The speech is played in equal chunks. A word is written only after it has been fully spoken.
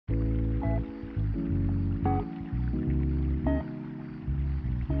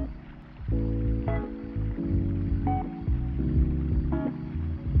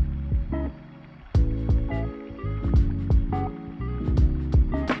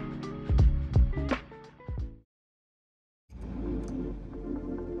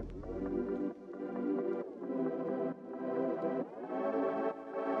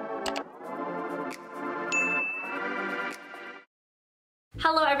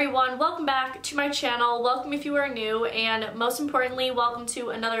everyone, welcome back to my channel. Welcome if you are new, and most importantly, welcome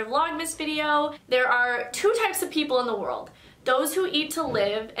to another vlogmas video. There are two types of people in the world: those who eat to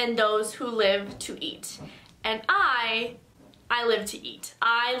live and those who live to eat. And I live to eat.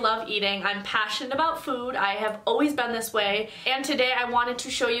 I love eating. I'm passionate about food. I have always been this way. And today I wanted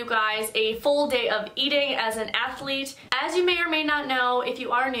to show you guys a full day of eating as an athlete. As you may or may not know, if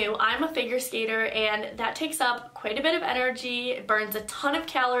you are new, I'm a figure skater, and that takes up quite a bit of energy. It burns a ton of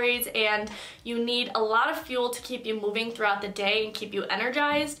calories, and you need a lot of fuel to keep you moving throughout the day and keep you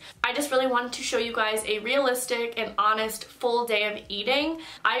energized. I just really wanted to show you guys a realistic and honest full day of eating.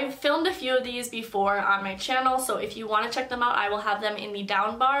 I've filmed a few of these before on my channel, so if you want to check them out, I will have them in the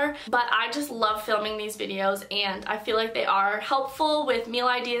down bar. But I just love filming these videos, and I feel like they are helpful with meal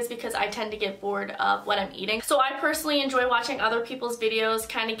ideas because I tend to get bored of what I'm eating. So I personally enjoy watching other people's videos,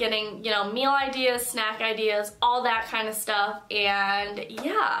 kind of getting, you know, meal ideas, snack ideas, all that kind of stuff. And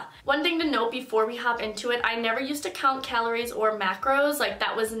yeah, one thing to note before we hop into it, I never used to count calories or macros. Like,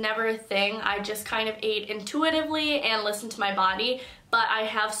 that was never a thing. I just kind of ate intuitively and listened to my body. But I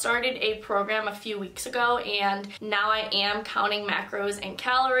have started a program a few weeks ago, and now I am counting macros and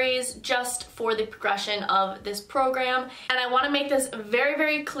calories just for the progression of this program. And I want to make this very,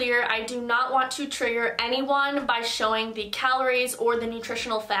 very clear. I do not want to trigger anyone by showing the calories or the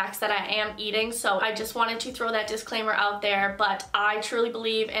nutritional facts that I am eating. So I just wanted to throw that disclaimer out there. But I truly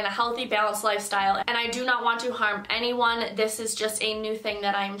believe in a healthy, balanced lifestyle, and I do not want to harm anyone. This is just a new thing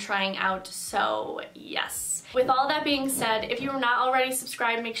that I am trying out. So yes. With all that being said, if you are not already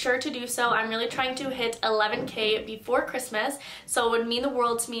subscribed, make sure to do so. I'm really trying to hit 11K before Christmas, so it would mean the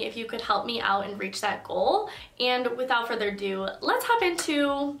world to me if you could help me out and reach that goal. And without further ado, let's hop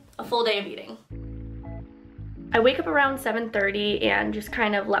into a full day of eating. I wake up around 7:30 and just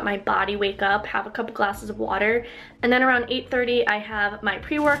kind of let my body wake up, have a couple glasses of water, and then around 8:30 I have my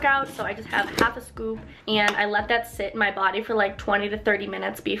pre-workout, so I just have half a scoop, and I let that sit in my body for like 20 to 30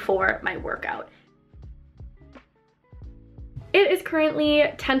 minutes before my workout. It is currently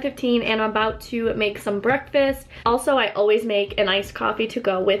 10:15 and I'm about to make some breakfast. Also, I always make an iced coffee to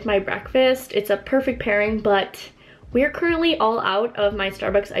go with my breakfast. It's a perfect pairing, but we're currently all out of my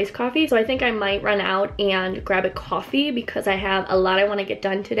Starbucks iced coffee, so I think I might run out and grab a coffee because I have a lot I want to get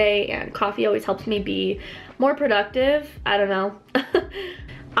done today, and coffee always helps me be more productive. I don't know.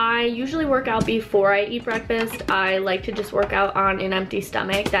 I usually work out before I eat breakfast. I like to just work out on an empty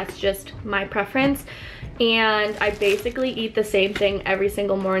stomach. That's just my preference. And I basically eat the same thing every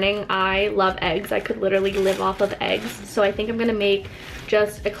single morning. I love eggs. I could literally live off of eggs. So I think I'm gonna make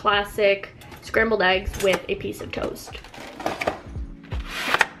just a classic scrambled eggs with a piece of toast.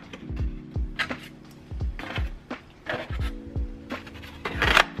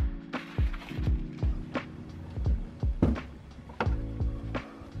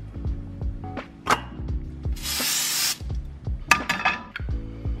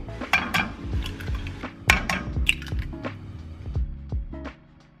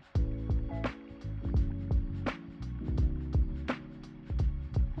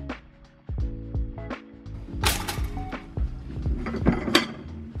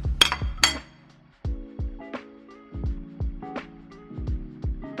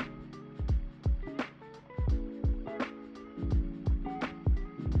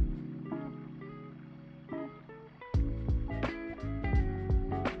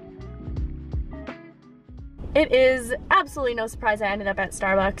 It is absolutely no surprise I ended up at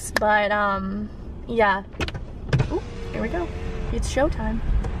Starbucks, but yeah. Ooh, here we go. It's showtime.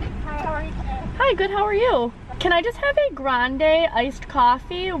 Hi, how are you today? Hi, good, how are you? Can I just have a grande iced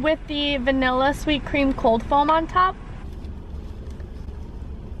coffee with the vanilla sweet cream cold foam on top?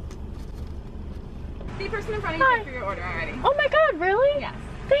 The person in front of you paid for your order already. Oh my god, really? Yes.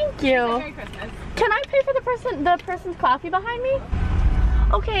 Thank you. Merry Christmas. Can I pay for the person's coffee behind me?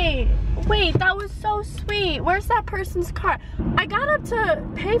 Okay, wait, that was so sweet. Where's that person's card? I got up to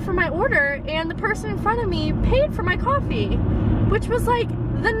pay for my order, and the person in front of me paid for my coffee, which was like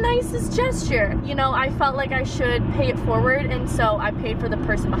the nicest gesture. You know, I felt like I should pay it forward, and so I paid for the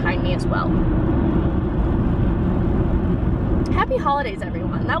person behind me as well. Happy holidays,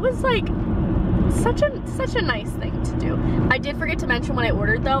 everyone. That was like such a nice thing to do. I did forget to mention when I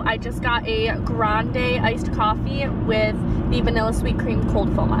ordered though, I just got a grande iced coffee with the vanilla sweet cream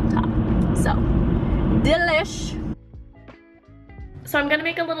cold foam on top. So, delish. So I'm gonna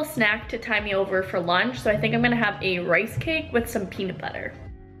make a little snack to tie me over for lunch. So I think I'm gonna have a rice cake with some peanut butter.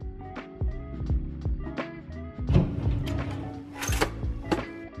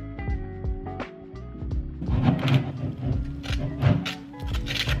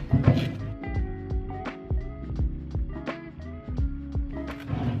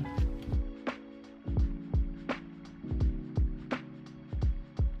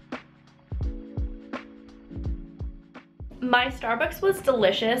 My Starbucks was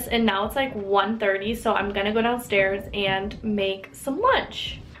delicious and now it's like 1:30, so I'm gonna go downstairs and make some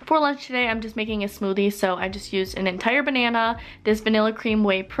lunch. For lunch today, I'm just making a smoothie, so I just used an entire banana, this vanilla cream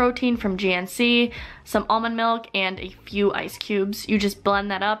whey protein from GNC, some almond milk, and a few ice cubes. You just blend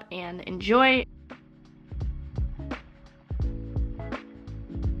that up and enjoy.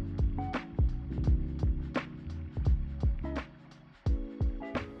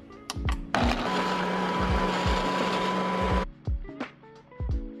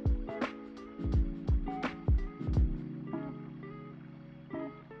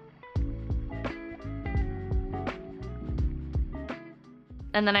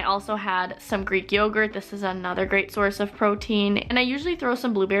 And then I also had some Greek yogurt. This is another great source of protein. And I usually throw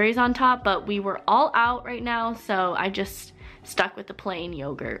some blueberries on top, but we were all out right now, so I just stuck with the plain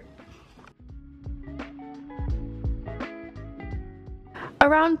yogurt.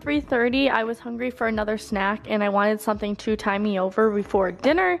 Around 3:30, I was hungry for another snack and I wanted something to tide me over before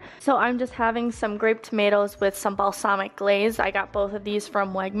dinner. So I'm just having some grape tomatoes with some balsamic glaze. I got both of these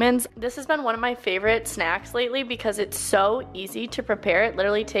from Wegmans. This has been one of my favorite snacks lately because it's so easy to prepare. It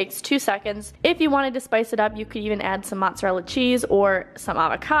literally takes 2 seconds. If you wanted to spice it up, you could even add some mozzarella cheese or some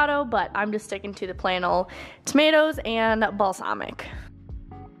avocado, but I'm just sticking to the plain old tomatoes and balsamic.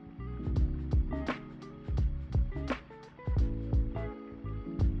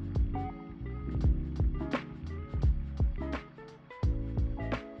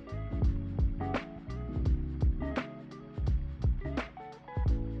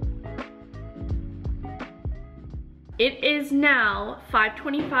 It is now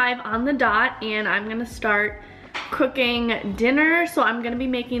 5:25 on the dot and I'm gonna start cooking dinner. So I'm gonna be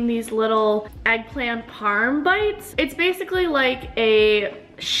making these little eggplant parm bites. It's basically like a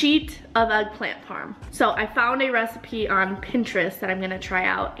sheet of eggplant parm. So I found a recipe on Pinterest that I'm gonna try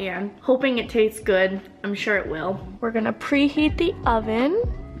out and hoping it tastes good. I'm sure it will. We're gonna preheat the oven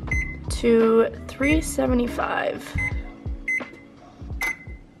to 375.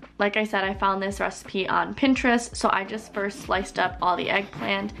 Like I said, I found this recipe on Pinterest, so I just first sliced up all the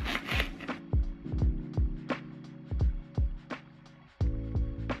eggplant.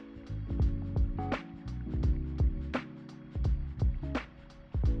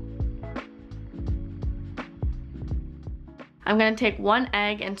 I'm gonna take 1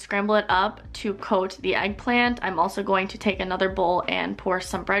 egg and scramble it up to coat the eggplant. I'm also going to take another bowl and pour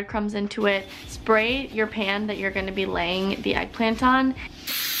some breadcrumbs into it. Spray your pan that you're gonna be laying the eggplant on.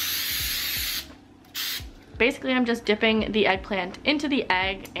 Basically, I'm just dipping the eggplant into the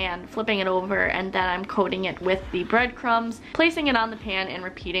egg and flipping it over, and then I'm coating it with the breadcrumbs, placing it on the pan and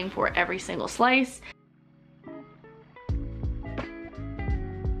repeating for every single slice.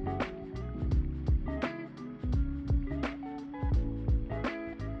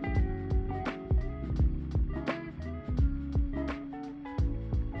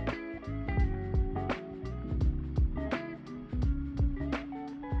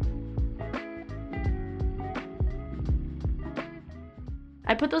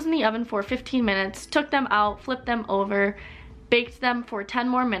 I put those in the oven for 15 minutes, took them out, flipped them over, baked them for 10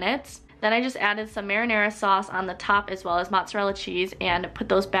 more minutes. Then I just added some marinara sauce on the top as well as mozzarella cheese and put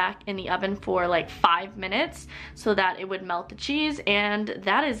those back in the oven for like 5 minutes so that it would melt the cheese, and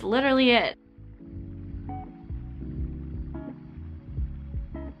that is literally it.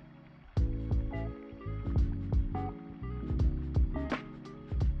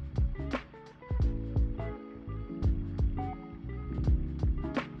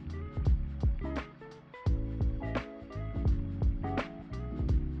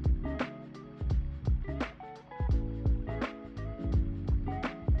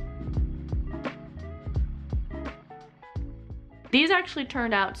 These actually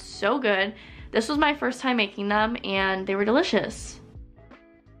turned out so good. This was my first time making them and they were delicious.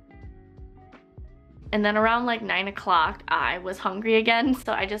 And then around like 9 o'clock, I was hungry again.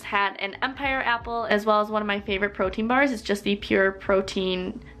 So I just had an Empire apple as well as one of my favorite protein bars. It's just the Pure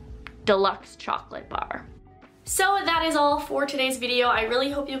Protein Deluxe Chocolate Bar. So that is all for today's video. I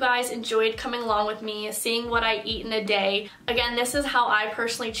really hope you guys enjoyed coming along with me, seeing what I eat in a day. Again, this is how I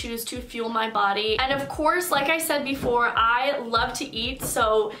personally choose to fuel my body. And of course, like I said before, I love to eat,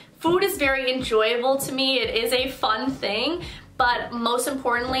 so food is very enjoyable to me. It is a fun thing. but most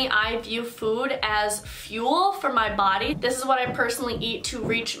importantly, I view food as fuel for my body. This is what I personally eat to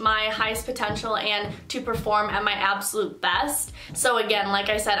reach my highest potential and to perform at my absolute best. So again, like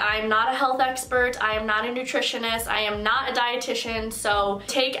I said, I am not a health expert, I am not a nutritionist, I am not a dietitian, so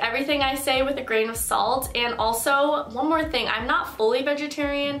take everything I say with a grain of salt. And also, one more thing, I'm not fully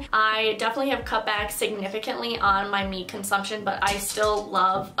vegetarian. I definitely have cut back significantly on my meat consumption, but I still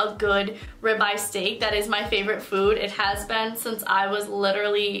love a good ribeye steak. That is my favorite food. It has been since I was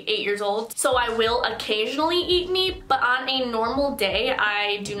literally 8 years old. So I will occasionally eat meat, but on a normal day,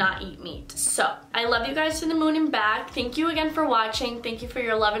 I do not eat meat. So I love you guys to the moon and back. Thank you again for watching. Thank you for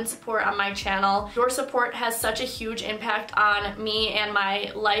your love and support on my channel. Your support has such a huge impact on me and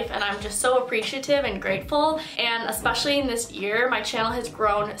my life, and I'm just so appreciative and grateful. And especially in this year, my channel has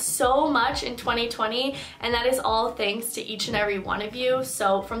grown so much in 2020, and that is all thanks to each and every one of you.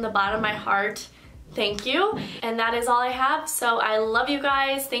 So from the bottom of my heart, thank you. And that is all I have. So I love you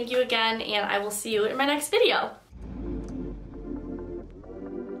guys. Thank you again, and I will see you in my next video.